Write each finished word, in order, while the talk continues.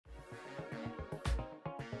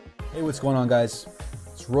Hey, what's going on, guys?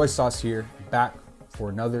 It's Roy Sauce here, back for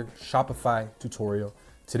another Shopify tutorial.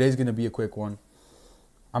 Today's gonna be a quick one.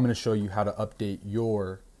 I'm gonna show you how to update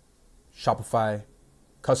your Shopify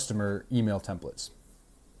customer email templates.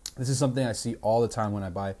 This is something I see all the time when I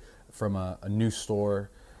buy from a new store.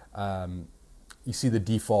 You see the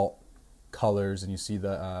default colors and you see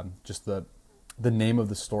the just the name of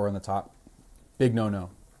the store on the top. Big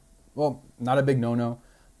no-no. Well, not a big no-no,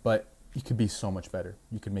 but you could be so much better.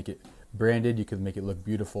 You could make it branded, you could make it look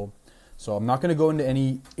beautiful. So I'm not gonna go into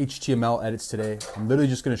any HTML edits today. I'm literally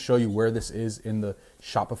just gonna show you where this is in the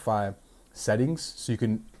Shopify settings so you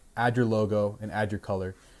can add your logo and add your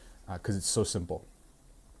color because it's so simple.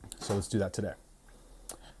 So let's do that today.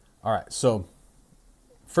 All right, so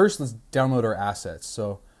first let's download our assets.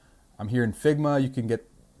 So I'm here in Figma. You can get,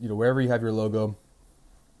 wherever you have your logo,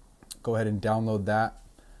 go ahead and download that.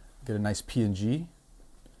 Get a nice PNG.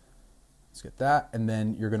 Let's get that, and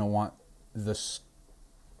then you're gonna want the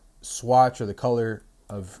swatch or the color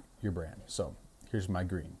of your brand. So here's my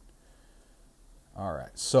green. All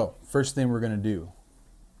right, so first thing we're gonna do,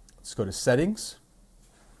 let's go to settings.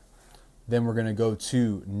 Then we're gonna go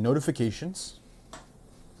to notifications.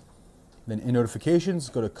 Then in notifications,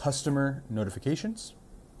 go to customer notifications.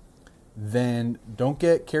 Then don't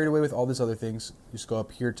get carried away with all these other things. Just go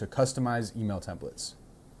up here to customize email templates.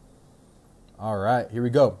 All right, here we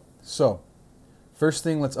go. So first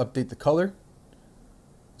thing, let's update the color.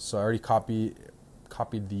 So I already copied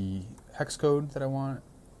the hex code that I want.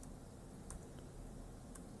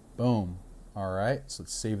 Boom. All right, so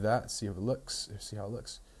let's save that, see how it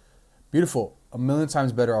looks. Beautiful, a million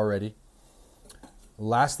times better already.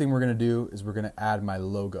 Last thing we're gonna do is we're gonna add my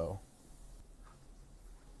logo.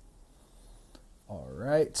 All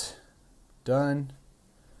right, done.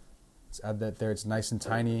 Let's add that there. It's nice and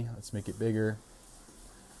tiny. Let's make it bigger.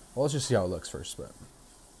 Well, let's just see how it looks first. But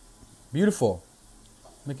beautiful.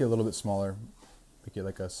 Make it a little bit smaller. Make it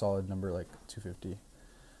like a solid number, like 250.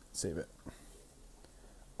 Save it.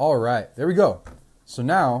 All right, there we go. So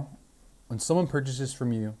now, when someone purchases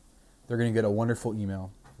from you, they're going to get a wonderful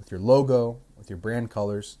email with your logo, with your brand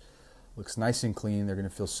colors. Looks nice and clean. They're going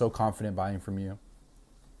to feel so confident buying from you.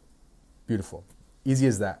 Beautiful. Easy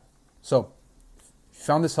as that. So, if you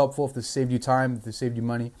found this helpful, if this saved you time, if this saved you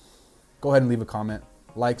money, go ahead and leave a comment,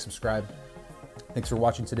 like, subscribe. Thanks for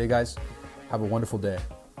watching today, guys. Have a wonderful day.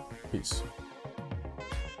 Peace.